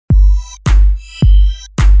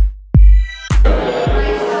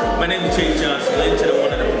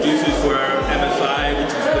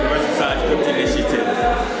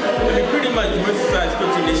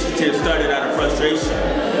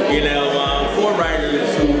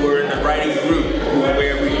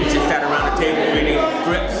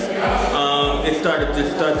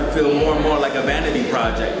started to feel more and more like a vanity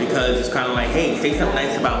project, because it's kind of like, hey, say something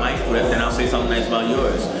nice about my script, and I'll say something nice about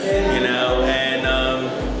yours, you know. And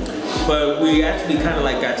but we actually kind of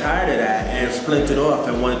like got tired of that and splintered off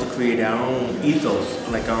and wanted to create our own ethos,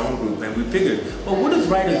 like our own group. And we figured, well, what does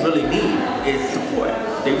writers really need is support.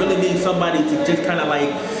 They really need somebody to just kind of like,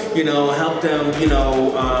 you know, help them, you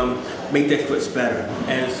know, make their scripts better.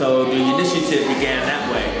 And so the initiative began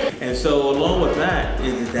that way. And so along with that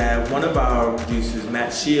is that one of our producers,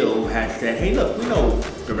 Matt Shield, had said, hey, look, we know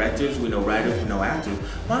directors, we know writers, we know actors.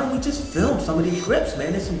 Why don't we just film some of these scripts,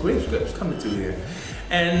 man? There's some great scripts coming through here.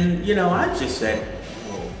 And, you know, I just said,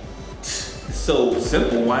 well, it's so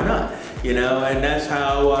simple, why not? You know, and that's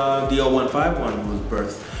how the 0151 was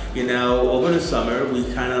birthed. You know, over the summer, we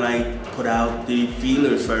kind of like put out the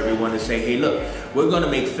feelers for everyone to say, hey, look, we're going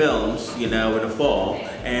to make films, you know, in the fall,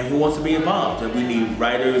 and who wants to be involved? And we need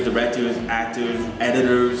writers, directors, actors,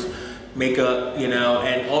 editors, makeup, you know,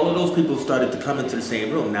 and all of those people started to come into the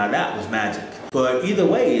same room. Now that was magic. But either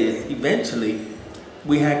way is eventually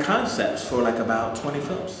we had concepts for like about 20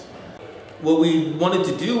 films. What we wanted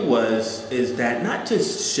to do is that not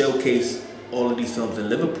just showcase all of these films in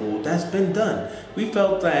Liverpool, that's been done. We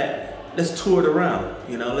felt that let's tour it around,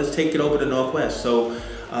 you know, let's take it over to Northwest. So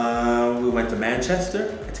we went to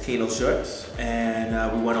Manchester at the Kino Shorts, and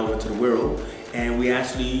we went over to the Wirral, and we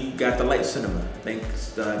actually got the Light Cinema,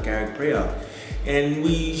 thanks to Garrick Prayog. And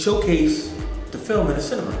we showcased the film in the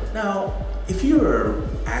cinema. Now, if you're an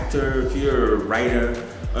actor, if you're a writer,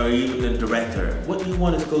 or even a director, what you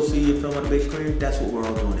want is go see your film on the big screen, that's what we're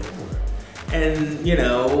all doing it for. And, you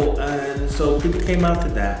know, and so people came out to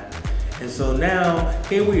that. And so now,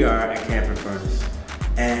 here we are at Camp Furnace.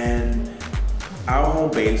 And our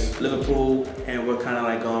home base, Liverpool, and we're kind of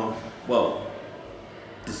like going, well,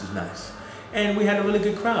 this is nice. And we had a really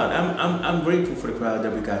good crowd. I'm grateful for the crowd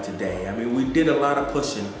that we got today. I mean, we did a lot of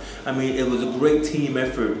pushing. I mean, it was a great team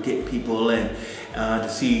effort to get people in to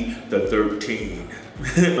see the 13.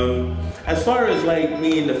 As far as like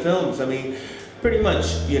me in the films, I mean, pretty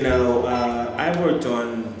much, you know, I worked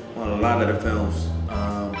on a lot of the films,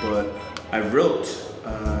 but I wrote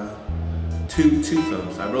two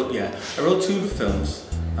films. I wrote two of the films,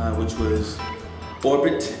 which was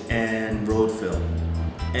Orbit and Road Film.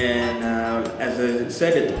 And as I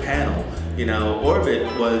said at the panel, you know,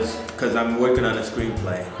 Orbit was because I'm working on a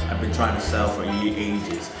screenplay I've been trying to sell for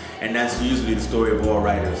ages, and that's usually the story of all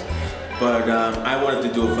writers. But I wanted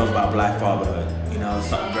to do a film about Black fatherhood, you know,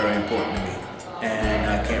 something very important to me, and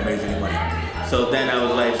I can't raise any money. So then I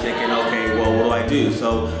was like thinking, okay, well, what do I do?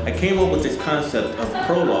 So I came up with this concept of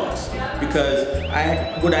prologues, because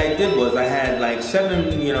what I did was I had like seven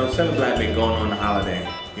black men going on a holiday,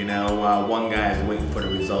 you know, while one guy is waiting for the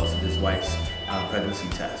results of his wife's pregnancy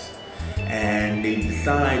test. And they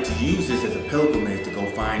decide to use this as a pilgrimage to go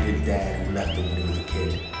find his dad who left him when he was a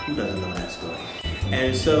kid. Who doesn't know that story?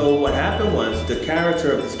 And so what happened was the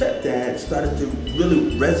character of the stepdad started to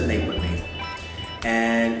really resonate with me.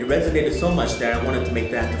 And it resonated so much that I wanted to make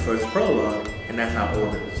that the first prologue, and that's how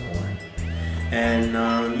Orbit was born.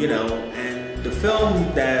 And, you know, and the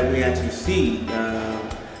film that we actually see,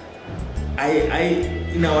 I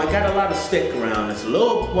got a lot of stick around this.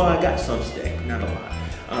 I got some stick, not a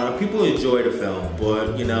lot. People enjoy the film,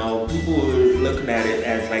 but, you know, people were looking at it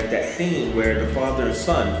as like that scene where the father and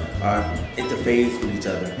son are interfaced with each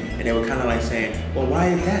other. And they were kind of like saying, well, why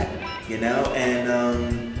is that? You know,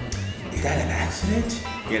 and, is that an accident?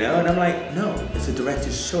 You know, and I'm like, no, it's a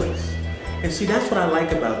director's choice. And see, that's what I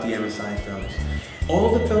like about the MSI films.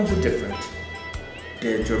 All the films are different.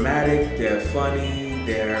 They're dramatic, they're funny,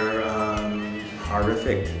 they're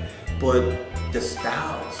horrific, but the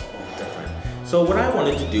styles are all different. So what I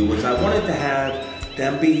wanted to do was I wanted to have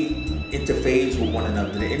them be interfaced with one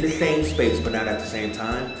another. They're in the same space, but not at the same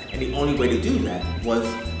time. And the only way to do that was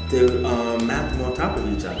to map them on top of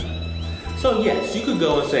each other. So yes, you could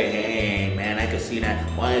go and say, hey man, I can see that.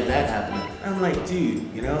 Why is that happening? I'm like,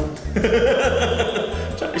 dude, you know?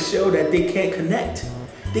 Trying to show that they can't connect.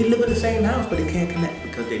 They live in the same house, but they can't connect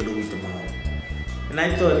because they lose the mom. And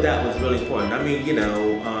I thought that was really important. I mean, you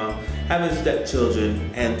know, having stepchildren,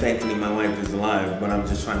 and thankfully my wife is alive, but I'm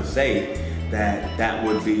just trying to say that that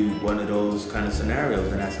would be one of those kind of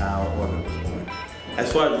scenarios, and that's how Orbit was born.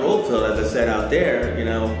 As far as Roadfield, as I said out there, you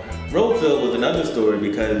know, Roadfield was another story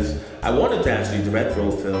because I wanted to actually direct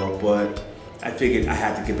Roadfield, but I figured I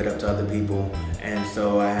had to give it up to other people, and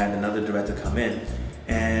so I had another director come in.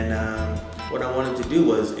 And what I wanted to do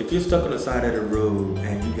was, if you're stuck on the side of the road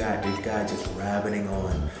and you got this guy just rabbiting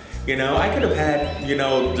on, you know, I could have had, you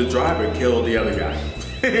know, the driver kill the other guy.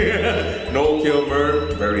 No kill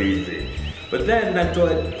murder, very easy. But then I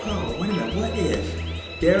thought, oh, wait a minute, what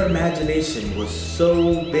if their imagination was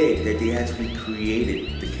so big that they actually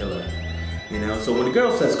created the killer? You know, so when the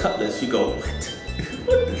girl says cutlass, you go, what?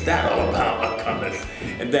 What is that all about, a cutlass?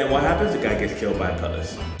 And then what happens? The guy gets killed by a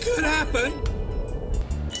cutlass. Could happen.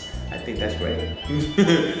 I think that's great.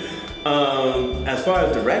 As far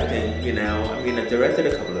as directing, you know, I mean, I directed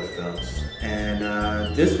a couple of films. And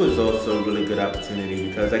this was also a really good opportunity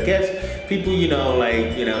because I guess people, you know,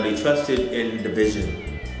 like, you know, they trusted in the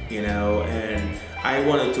vision, you know, and I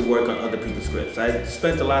wanted to work on other people's scripts. I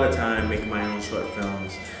spent a lot of time making my own short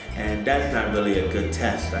films, and that's not really a good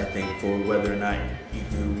test, I think, for whether or not you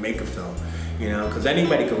can make a film, you know, because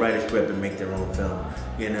anybody could write a script and make their own film.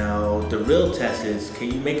 You know, the real test is,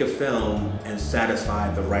 can you make a film and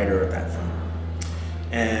satisfy the writer of that film?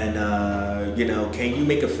 And, you know, can you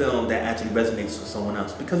make a film that actually resonates with someone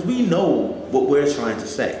else? Because we know what we're trying to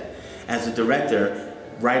say. As a director,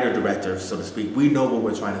 writer-director, so to speak, we know what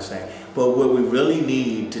we're trying to say. But what we really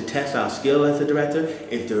need to test our skill as a director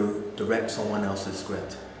is to direct someone else's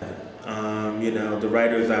script. You know, the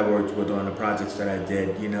writers I worked with on the projects that I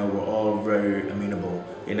did, you know, were all very amenable.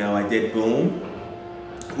 You know, I did Boom,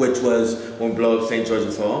 which was when we Blow Up St.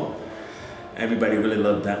 George's Hall. Everybody really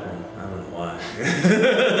loved that one. I don't know why.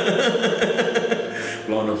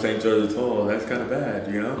 Blowing up St. George's Hall, that's kind of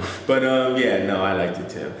bad, you know? But yeah, no, I liked it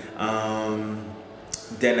too.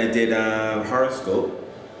 Then I did Horoscope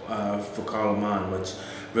for Carl Mann, which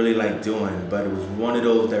really liked doing, but it was one of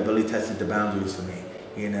those that really tested the boundaries for me,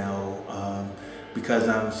 you know? Because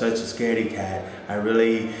I'm such a scaredy cat, I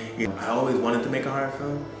really, you know, I always wanted to make a horror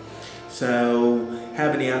film. So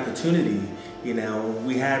having the opportunity, you know,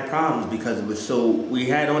 we had problems because it was so, we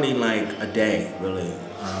had only like a day really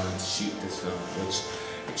to shoot this film, which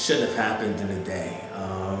shouldn't have happened in a day.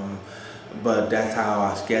 But that's how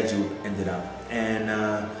our schedule ended up. And,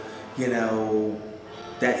 you know,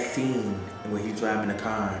 that scene where he's driving the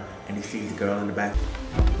car and he sees the girl in the back.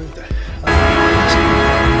 Who the hell?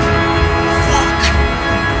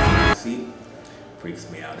 Fuck! See? Freaks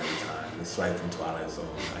me out every time. It's like from Twilight Zone.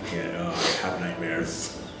 I can't, I have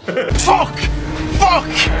nightmares. Fuck! Fuck!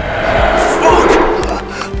 Fuck!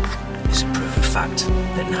 It's a proven fact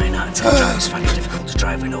that 9 out of 10 drivers find it difficult to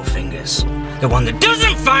drive with no fingers. The one that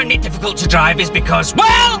doesn't find it difficult to drive is because,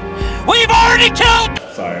 well, we've already killed!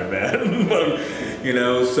 Sorry, man. You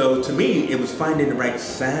know, so to me, it was finding the right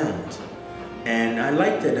sound. And I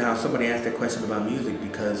liked it how somebody asked that question about music,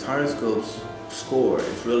 because Horoscope's score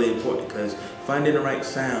is really important, because finding the right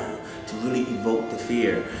sound to really evoke the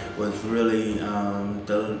fear was really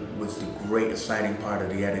the great exciting part of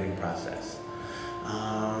the editing process.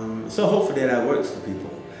 So hopefully that works for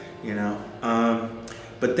people, you know.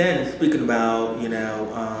 But then speaking about, you know,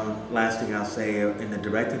 last thing I'll say in the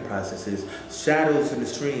directing process is Shadows in the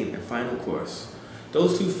Stream and Final Course.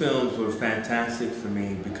 Those two films were fantastic for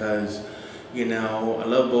me because, you know, I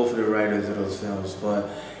love both of the writers of those films, but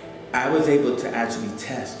I was able to actually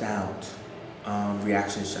test out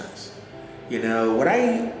reaction shots. You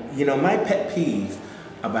know, my pet peeve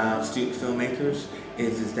about student filmmakers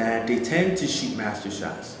is that they tend to shoot master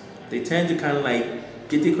shots. They tend to kind of like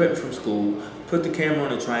get the equipment from school, put the camera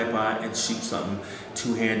on a tripod and shoot something,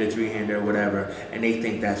 two-handed, three-handed, or whatever, and they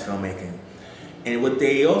think that's filmmaking. And what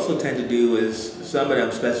they also tend to do is, some of them,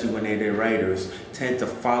 especially when they're writers, tend to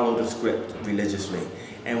follow the script religiously.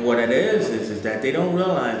 And what it is that they don't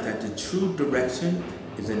realize that the true direction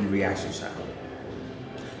is in the reaction shot.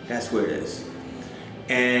 That's where it is.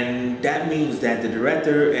 And that means that the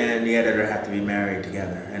director and the editor have to be married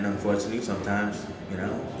together. And unfortunately, sometimes, you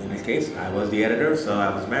know, in this case, I was the editor, so I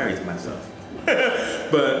was married to myself.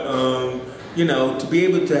 But, you know, to be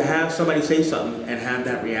able to have somebody say something and have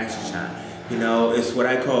that reaction shot, you know, it's what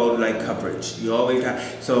I call like coverage. You always got,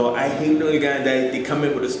 so I hate the guys that they come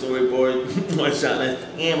in with a storyboard or shot list,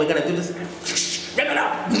 yeah, we're gonna do this, rip it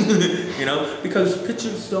up, you know, because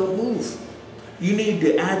pictures don't move. You need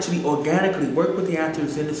to actually organically work with the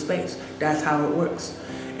actors in the space. That's how it works.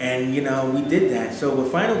 And, you know, we did that. So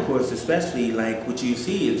with Final Course, especially, like what you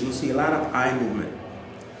see is you'll see a lot of eye movement.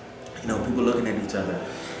 You know, people looking at each other.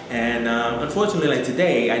 And unfortunately, like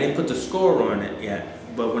today, I didn't put the score on it yet.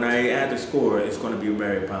 But when I add the score, it's going to be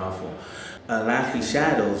very powerful. Lastly,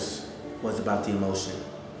 Shadows was about the emotion.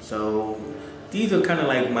 So these are kind of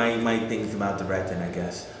like my things about directing, I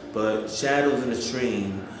guess. But Shadows in the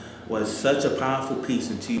Stream was such a powerful piece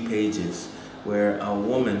in 2 pages where a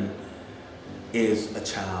woman is a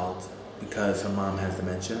child because her mom has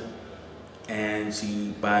dementia. And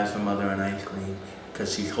she buys her mother an ice cream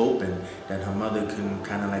because she's hoping that her mother can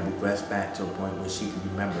kind of like regress back to a point where she can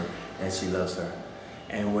remember that she loves her.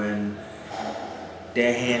 And when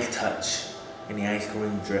their hands touch and the ice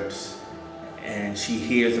cream drips, and she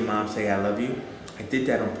hears the mom say, "I love you." I did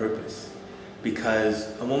that on purpose.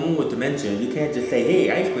 Because a woman with dementia, you can't just say,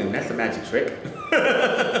 "Hey, ice cream, that's a magic trick."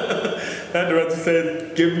 That director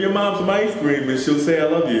said, "Give your mom some ice cream and she'll say I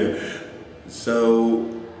love you." So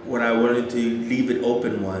what I wanted to leave it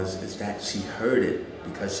open is that she heard it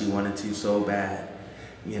because she wanted to so bad,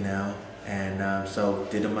 you know? And so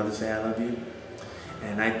did the mother say I love you?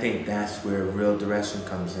 And I think that's where real direction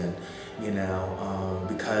comes in, you know?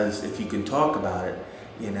 Because if you can talk about it,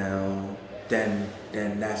 you know, then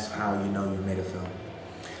that's how you know you made a film.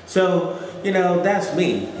 So, you know, that's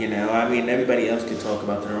me, you know. I mean, everybody else can talk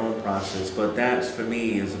about their own process, but that's, for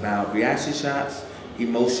me, is about reaction shots,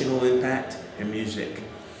 emotional impact, and music.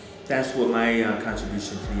 That's what my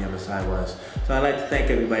contribution to the MSI was. So I'd like to thank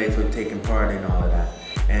everybody for taking part in all of that.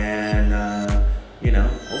 And, you know,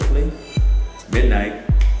 hopefully, midnight,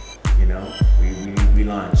 you know, we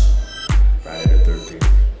launch Friday the 13th.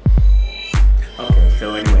 Okay,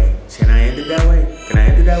 so anyway, can I end it that way?